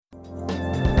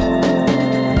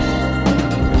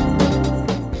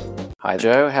Hi,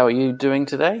 Joe. How are you doing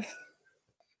today?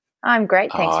 I'm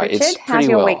great, thanks, Richard. It's How's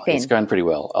your week been? It's going pretty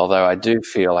well, although I do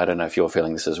feel, I don't know if you're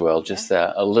feeling this as well, just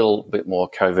a little bit more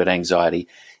COVID anxiety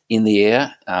in the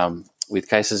air with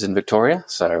cases in Victoria.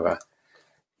 So,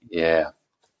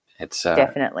 it's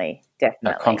Definitely.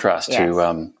 a contrast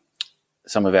to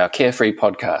some of our carefree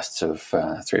podcasts of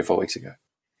 3 or 4 weeks ago.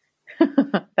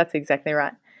 That's exactly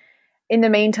right. In the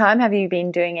meantime, have you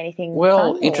been doing anything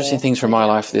Well, fun, interesting things from my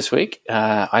life this week.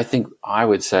 I think I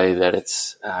would say that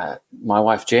it's my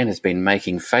wife Jen has been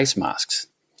making face masks.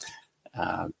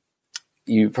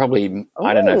 You probably,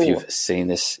 I don't know if you've seen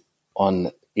this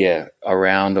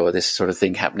around or this sort of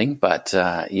thing happening, but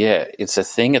it's a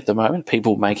thing at the moment.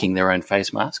 People making their own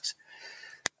face masks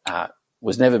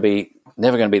was never going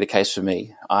to be the case for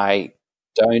me. I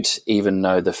don't even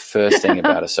know the first thing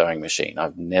about a sewing machine.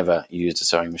 I've never used a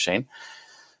sewing machine.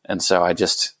 And so I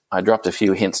dropped a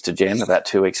few hints to Jen about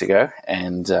 2 weeks ago,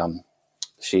 and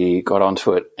she got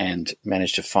onto it and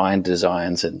managed to find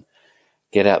designs and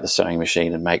get out the sewing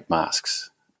machine and make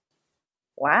masks.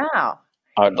 Wow.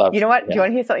 I'd love, you know what? Do you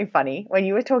want to hear something funny? When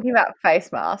you were talking about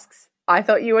face masks, I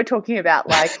thought you were talking about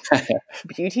like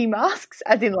beauty masks,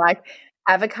 as in like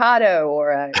avocado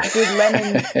or a good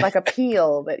lemon, like a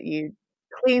peel that you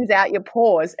cleans out your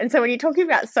pores. And so when you're talking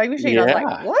about sewing machine, I was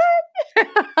like, what?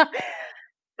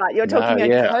 But you're talking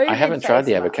about COVID. I haven't tried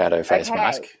the avocado face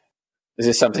mask. Is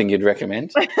this something you'd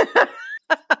recommend?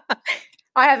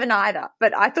 I haven't either,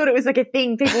 but I thought it was like a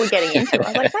thing people were getting into. I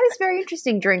was like, that is very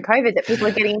interesting during COVID that people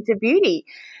are getting into beauty.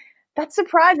 That's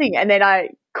surprising. And then I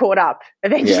caught up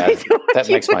eventually to what that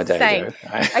you makes were my day, saying.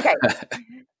 Okay.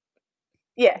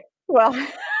 Yeah. Well,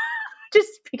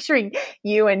 just picturing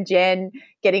you and Jen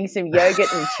getting some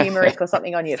yogurt and turmeric or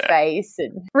something on your face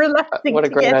and relaxing What a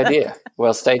together. great idea.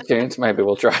 Well, stay tuned. Maybe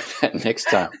we'll try that next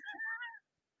time.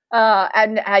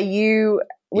 And are you,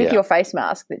 with your face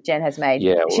mask that Jen has made,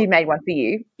 she made one for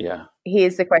you. Yeah.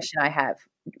 Here's the question I have.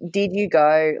 Did you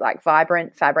go like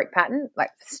vibrant fabric pattern,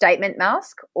 like statement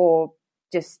mask, or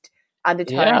just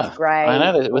undertones grey? I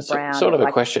know that it was brown, sort of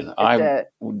a question. I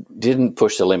didn't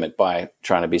push the limit by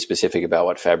trying to be specific about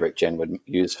what fabric Jen would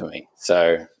use for me.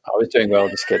 So I was doing well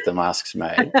to get the masks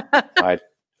made. I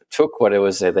took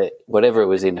whatever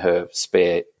was in her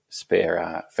spare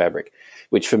fabric,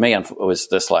 which for me was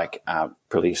just like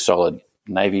pretty solid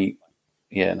navy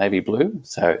blue.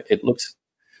 So it looks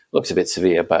a bit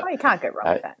severe, but you can't go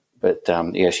wrong with that. But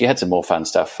she had some more fun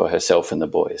stuff for herself and the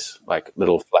boys, like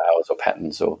little flowers or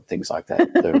patterns or things like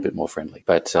that. They're a bit more friendly.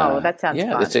 But that sounds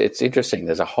fun. It's interesting.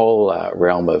 There's a whole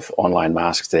realm of online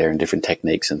masks there and different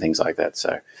techniques and things like that.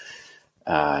 So,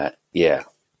 I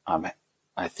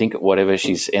think whatever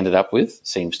she's ended up with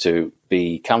seems to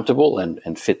be comfortable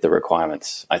and fit the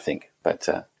requirements, I think. But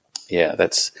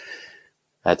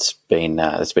that's been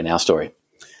our story.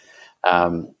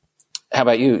 How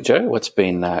about you, Joe? What's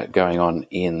been going on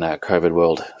in COVID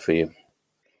world for you?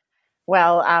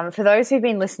 Well, for those who've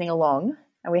been listening along,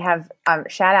 and we have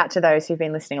shout out to those who've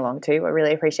been listening along too. I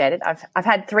really appreciate it. I've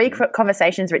had 3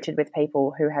 conversations, Richard, with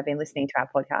people who have been listening to our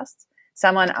podcasts.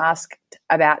 Someone asked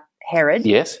about Herod,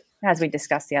 yes, as we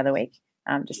discussed the other week,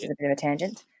 just as a bit of a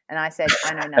tangent, and I said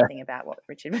I know nothing about what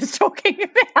Richard was talking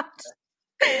about.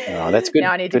 Oh, that's good.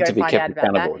 Now I need good to go be find kept out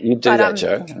about accountable. that. You do that,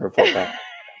 Joe, and report back.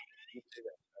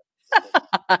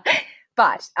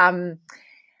 But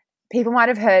people might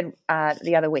have heard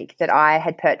the other week that I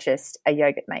had purchased a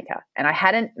yogurt maker, and I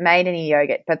hadn't made any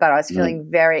yogurt, but that I was feeling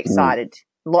very excited,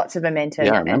 lots of momentum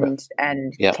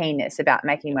and keenness about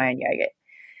making my own yogurt.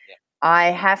 Yeah.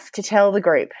 I have to tell the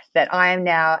group that I am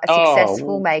now a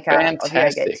successful maker of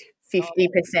yogurt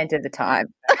 50% of the time.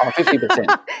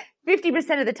 50%.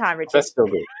 50% of the time, Richard. That's still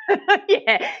good.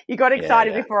 Yeah, you got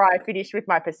excited before I finished with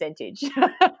my percentage.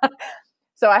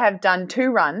 So I have done 2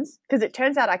 runs because it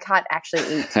turns out I can't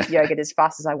actually eat yogurt as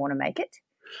fast as I want to make it.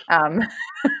 Because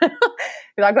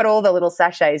I've got all the little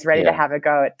sachets ready to have a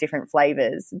go at different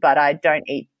flavors, but I don't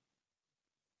eat,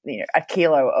 a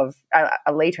kilo of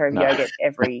a liter of yogurt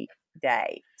every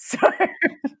day. So,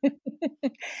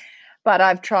 but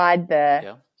I've tried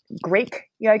the Greek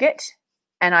yogurt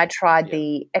and I tried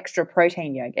the extra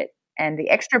protein yogurt. And the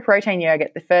extra protein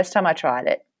yogurt, the first time I tried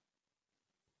it,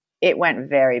 it went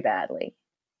very badly.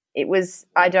 It was,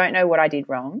 I don't know what I did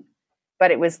wrong, but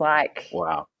it was like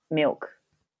milk.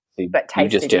 But tasted you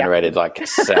just generated like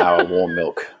sour warm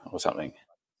milk or something.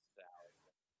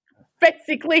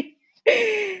 Basically.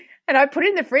 And I put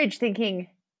it in the fridge thinking,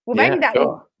 well, maybe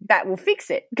that will fix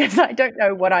it because I don't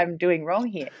know what I'm doing wrong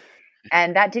here.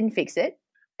 And that didn't fix it.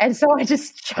 And so I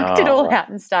just chucked it all out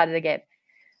and started again.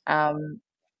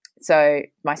 So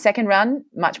my second run,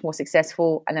 much more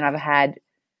successful. And then I've had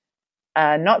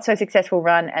a not so successful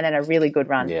run, and then a really good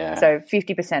run. Yeah. So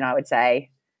 50%, I would say,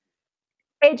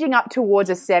 edging up towards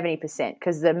a 70%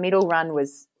 because the middle run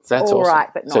was That's all awesome. right,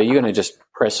 but not. So you're going to just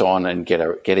press on and get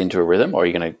into a rhythm, or are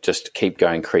you going to just keep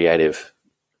going creative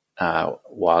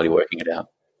while you're working it out?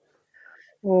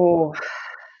 Oh,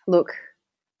 look,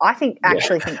 I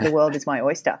actually think the world is my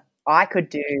oyster. I could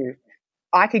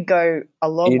go a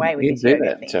long way with this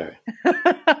yoga thing. Too.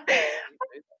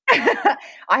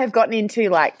 I have gotten into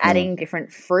like adding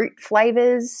different fruit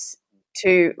flavors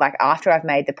to, like, after I've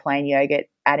made the plain yogurt,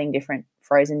 adding different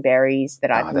frozen berries that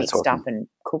I've mixed up and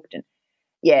cooked. And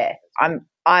yeah,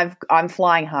 I'm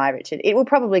flying high, Richard. It will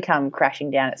probably come crashing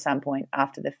down at some point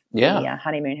after the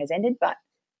honeymoon has ended. But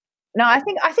no, I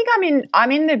think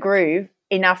I'm in the groove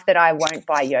enough that I won't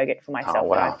buy yogurt for myself. Oh,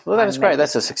 wow. Well, that is great.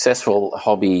 That's a successful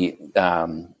hobby.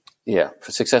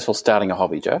 Successful starting a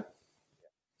hobby, Jo.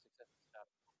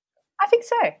 I think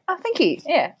so. Oh, thank you.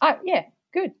 Yeah.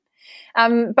 Good.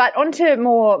 But on to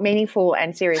more meaningful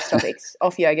and serious topics,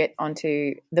 off yogurt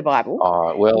onto the Bible. All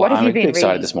right. Well, I'm a bit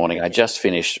excited this morning. I just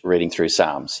finished reading through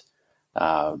Psalms.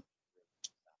 I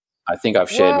think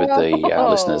I've shared with the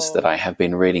listeners that I have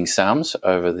been reading Psalms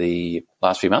over the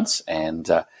last few months, and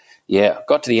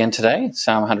got to the end today,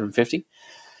 Psalm 150,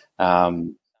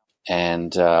 and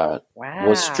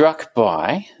was struck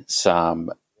by some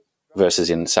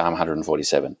verses in Psalm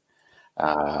 147,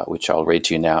 which I'll read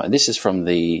to you now. And this is from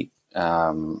the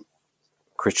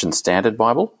Christian Standard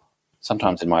Bible.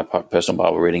 Sometimes in my personal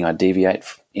Bible reading, I deviate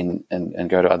and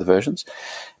go to other versions,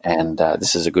 and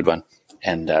this is a good one.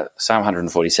 And Psalm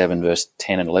 147, verse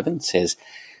 10 and 11 says,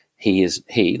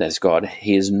 that's God,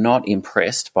 he is not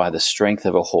impressed by the strength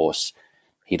of a horse.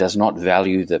 He does not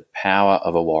value the power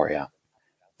of a warrior.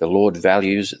 The Lord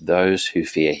values those who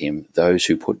fear him, those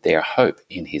who put their hope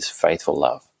in his faithful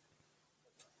love.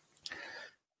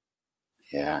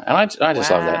 Yeah, and I just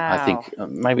love that. I think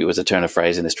maybe it was a turn of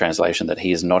phrase in this translation that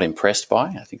he is not impressed by.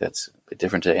 I think that's a bit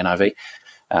different to NIV.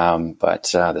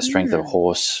 But the strength of a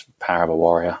horse, power of a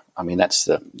warrior, I mean, that's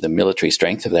the military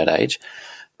strength of that age.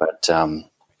 But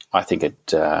I think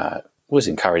it was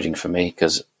encouraging for me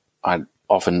because I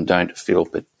often don't feel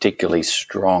particularly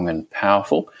strong and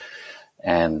powerful,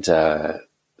 and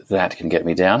that can get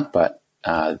me down. But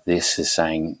this is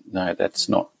saying, no, that's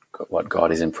not what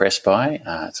God is impressed by.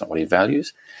 It's not what he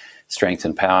values. Strength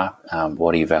and power,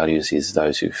 what he values is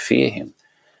those who fear him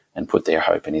and put their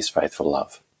hope in his faithful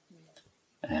love.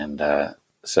 And I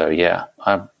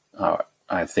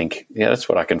think, that's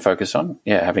what I can focus on.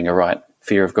 Yeah, having a right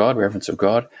fear of God, reverence of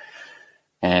God,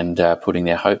 and putting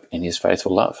their hope in his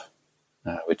faithful love,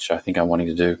 which I think I'm wanting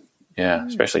to do,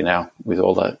 especially now with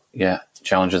all the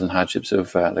challenges and hardships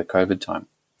of the COVID time.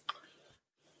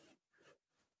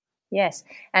 Yes,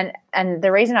 and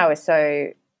the reason I was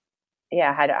so,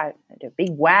 I had a big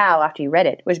wow after you read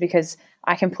it was because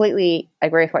I completely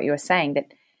agree with what you were saying,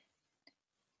 that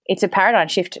it's a paradigm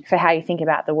shift for how you think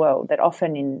about the world, that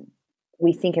often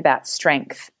we think about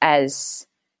strength as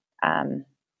the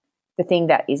thing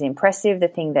that is impressive, the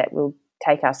thing that will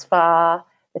take us far,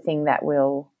 the thing that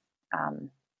will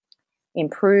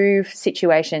improve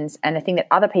situations, and the thing that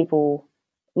other people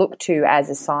look to as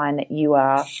a sign that you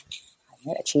are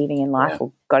achieving in life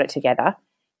or got it together.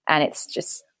 And it's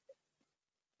just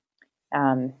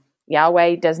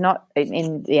Yahweh does not,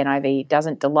 in the NIV,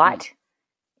 doesn't delight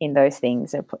in those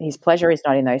things. His pleasure is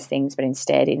not in those things, but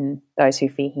instead in those who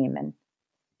fear him. And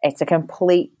it's a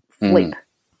complete flip.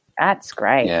 That's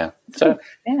great. Yeah. So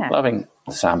loving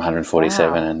Psalm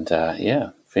 147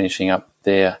 and finishing up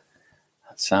there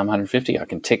at Psalm 150. I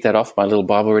can tick that off my little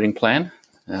Bible reading plan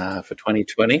for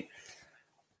 2020.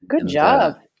 Good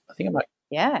job. I think I might.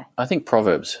 Yeah. I think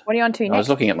Proverbs. What are you on to next? I was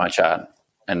looking at my chart,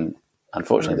 and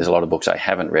unfortunately, there's a lot of books I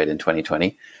haven't read in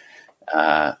 2020.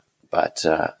 I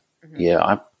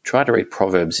try to read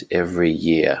Proverbs every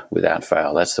year without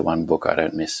fail. That's the one book I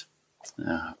don't miss.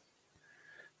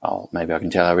 Maybe I can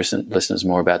tell our listeners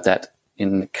more about that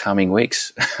in the coming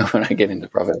weeks when I get into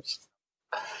Proverbs.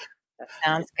 That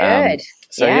sounds good.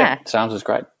 Psalms is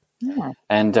great. Yeah.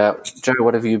 And Jo,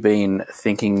 what have you been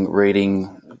thinking,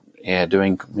 reading,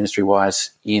 doing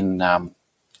ministry-wise in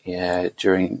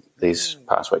during these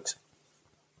past weeks?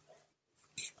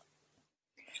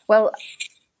 Well,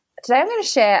 today I'm going to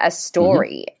share a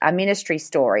story, a ministry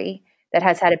story that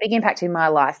has had a big impact in my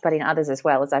life, but in others as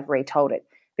well, as I've retold it,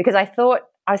 because I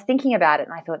was thinking about it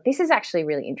and I thought, this is actually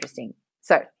really interesting.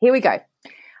 So here we go.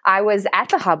 I was at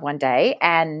the Hub one day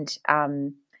and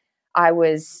I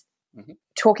was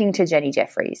talking to Jenny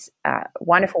Jeffries, a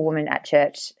wonderful woman at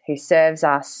church who serves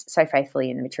us so faithfully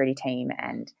in the maturity team,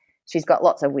 and she's got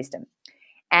lots of wisdom.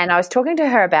 And I was talking to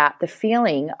her about the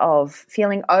feeling of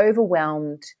feeling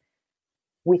overwhelmed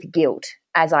with guilt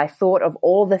as I thought of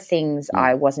all the things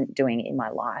I wasn't doing in my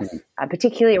life,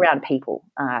 particularly around people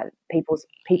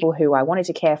who I wanted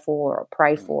to care for or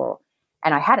pray for,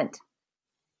 and I hadn't.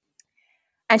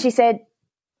 And she said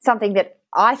something that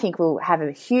I think will have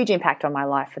a huge impact on my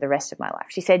life for the rest of my life.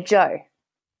 She said, "Jo,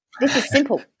 this is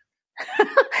simple." And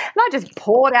I just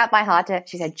poured out my heart to her.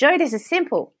 She said, "Jo, this is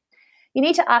simple. You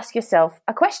need to ask yourself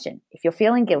a question if you're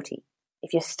feeling guilty,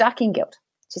 if you're stuck in guilt."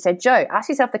 She said, "Jo, ask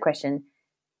yourself the question,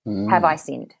 have I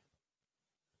sinned?"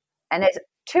 And there's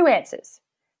two answers.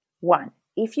 One,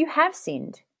 if you have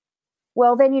sinned,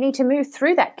 well, then you need to move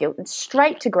through that guilt and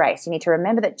straight to grace. You need to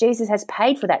remember that Jesus has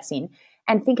paid for that sin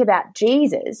and think about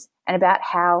Jesus and about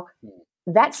how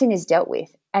that sin is dealt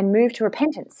with and move to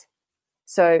repentance.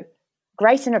 So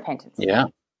grace and repentance. Yeah.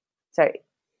 So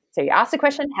you ask the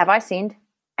question, have I sinned?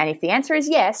 And if the answer is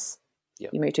yes, you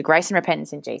move to grace and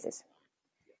repentance in Jesus.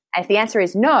 And if the answer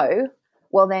is no,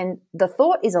 well, then the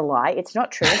thought is a lie. It's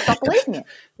not true. Stop believing it.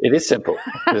 It is simple.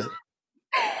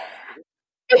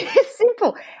 It's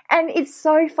simple. And it's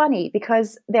so funny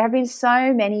because there have been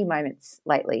so many moments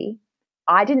lately.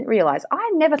 I didn't realize,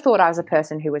 I never thought I was a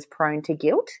person who was prone to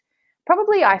guilt.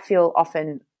 Probably I feel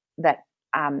often that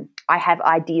I have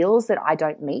ideals that I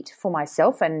don't meet for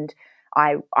myself, and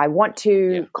I want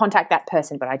to contact that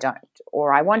person, but I don't.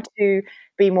 Or I want to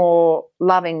be more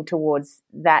loving towards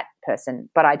that person,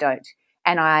 but I don't.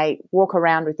 And I walk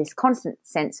around with this constant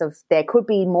sense of there could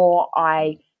be more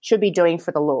I should be doing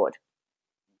for the Lord.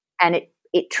 And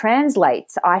it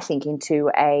translates, I think, into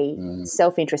a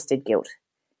self-interested guilt.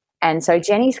 And so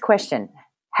Jenny's question,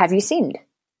 have you sinned?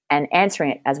 And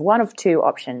answering it as one of two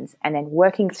options, and then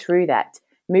working through that,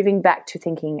 moving back to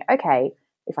thinking, okay,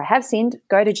 if I have sinned,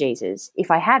 go to Jesus.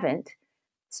 If I haven't,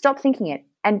 stop thinking it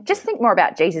and just think more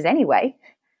about Jesus anyway,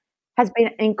 has been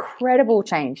an incredible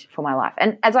change for my life.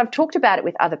 And as I've talked about it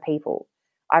with other people,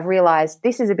 I've realized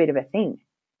this is a bit of a thing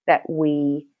that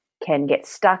we can get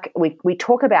stuck. We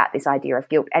talk about this idea of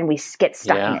guilt and we get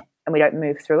stuck in it and we don't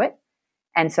move through it.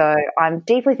 And so I'm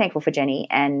deeply thankful for Jenny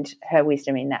and her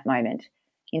wisdom in that moment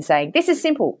in saying, this is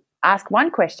simple. Ask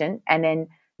one question and then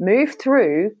move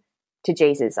through to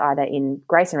Jesus, either in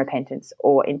grace and repentance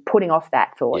or in putting off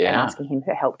that thought and asking him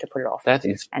for help to put it off. That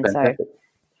is and fantastic. So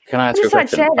can I ask you a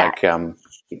question? Like, can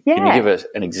you give us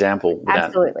an example? Without,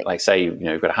 absolutely. Like, say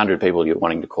you've got 100 people you're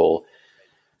wanting to call.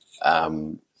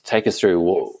 Take us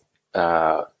through.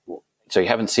 So you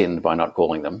haven't sinned by not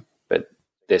calling them, but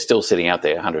they're still sitting out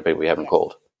there. 100 people you haven't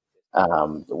called.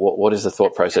 What is the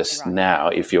thought process now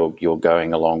if you're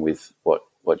going along with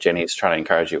what Jenny is trying to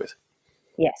encourage you with?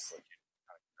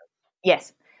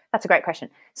 Yes, that's a great question.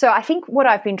 So I think what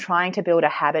I've been trying to build a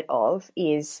habit of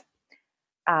is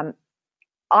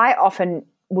I often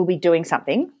will be doing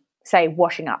something, say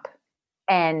washing up,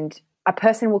 and a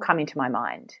person will come into my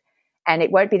mind. And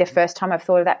it won't be the first time I've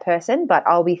thought of that person, but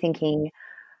I'll be thinking,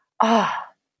 I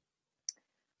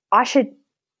should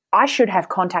have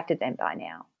contacted them by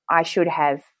now. I should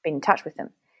have been in touch with them.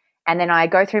 And then I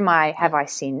go through my have I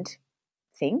sinned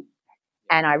thing,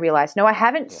 and I realize, no, I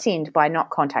haven't sinned by not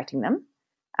contacting them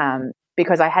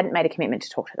because I hadn't made a commitment to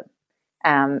talk to them.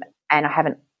 And I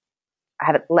haven't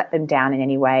let them down in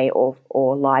any way or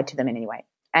lied to them in any way.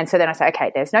 And so then I say,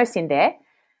 okay, there's no sin there.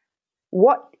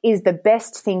 What is the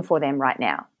best thing for them right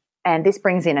now? And this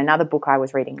brings in another book I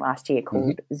was reading last year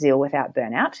called Zeal Without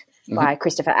Burnout by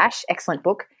Christopher Ash. Excellent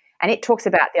book. And it talks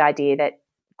about the idea that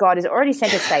God has already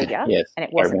sent a savior. Yes, and it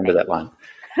wasn't I remember that line.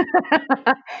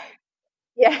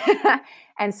 Yeah.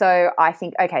 And so I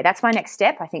think, okay, that's my next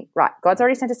step. I think, right, God's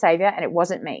already sent a savior and it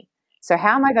wasn't me. So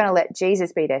how am I going to let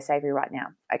Jesus be their savior right now?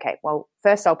 Okay, well,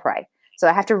 first I'll pray. So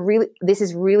I have to this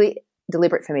is really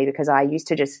deliberate for me because I used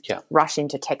to just rush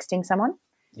into texting someone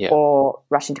or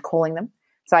rush into calling them.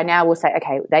 So I now will say,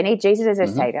 okay, they need Jesus as their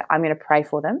savior. I'm going to pray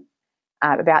for them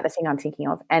about the thing I'm thinking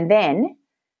of. And then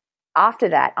after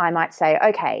that, I might say,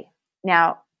 okay,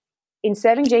 now in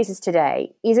serving Jesus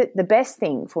today, is it the best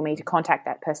thing for me to contact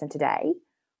that person today,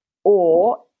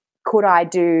 or could I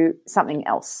do something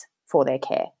else for their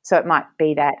care? So it might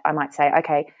be that I might say,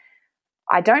 okay,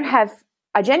 I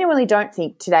genuinely don't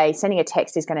think today sending a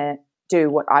text is going to do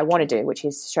what I want to do, which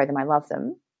is show them I love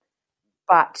them.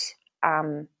 But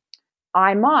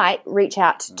I might reach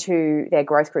out to their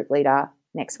growth group leader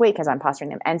next week as I'm pastoring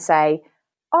them and say,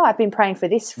 oh, I've been praying for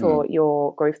this for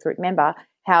your growth group member.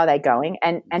 How are they going?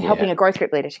 And helping a growth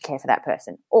group leader to care for that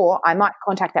person. Or I might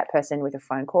contact that person with a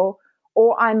phone call,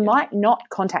 or I might not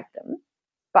contact them.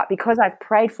 But because I've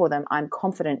prayed for them, I'm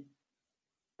confident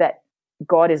that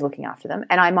God is looking after them,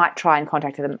 and I might try and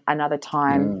contact them another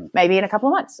time, maybe in a couple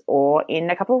of months or in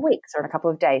a couple of weeks or in a couple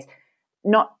of days.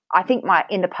 I think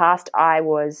in the past I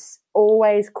was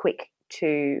always quick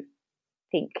to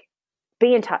think,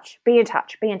 be in touch,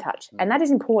 and that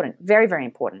is important, very, very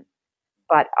important.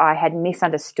 But I had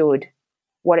misunderstood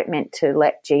what it meant to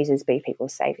let Jesus be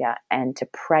people's saviour and to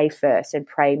pray first and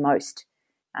pray most.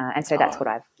 And so that's what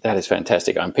I've... That is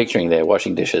fantastic. I'm picturing there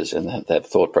washing dishes and that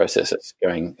thought process that's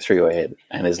going through your head.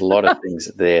 And there's a lot of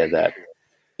things there that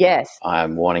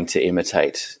I'm wanting to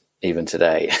imitate even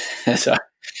today as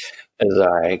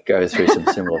I go through some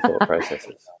similar thought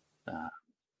processes.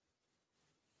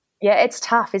 Yeah, it's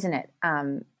tough, isn't it?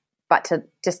 But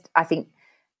I think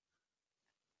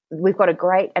we've got a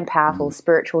great and powerful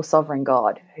spiritual sovereign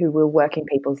God who will work in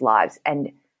people's lives,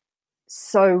 and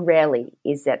so rarely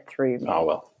is that through me. Oh,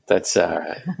 well, that's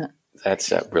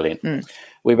brilliant.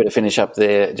 We better finish up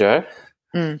there, Jo.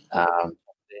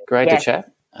 Great to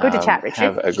chat. Good to chat, Richard.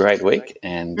 Have a great week,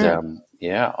 and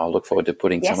I'll look forward to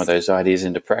putting some of those ideas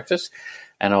into practice,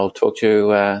 and I'll talk to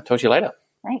you later.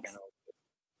 Thanks.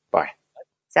 Bye.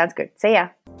 Sounds good. See ya.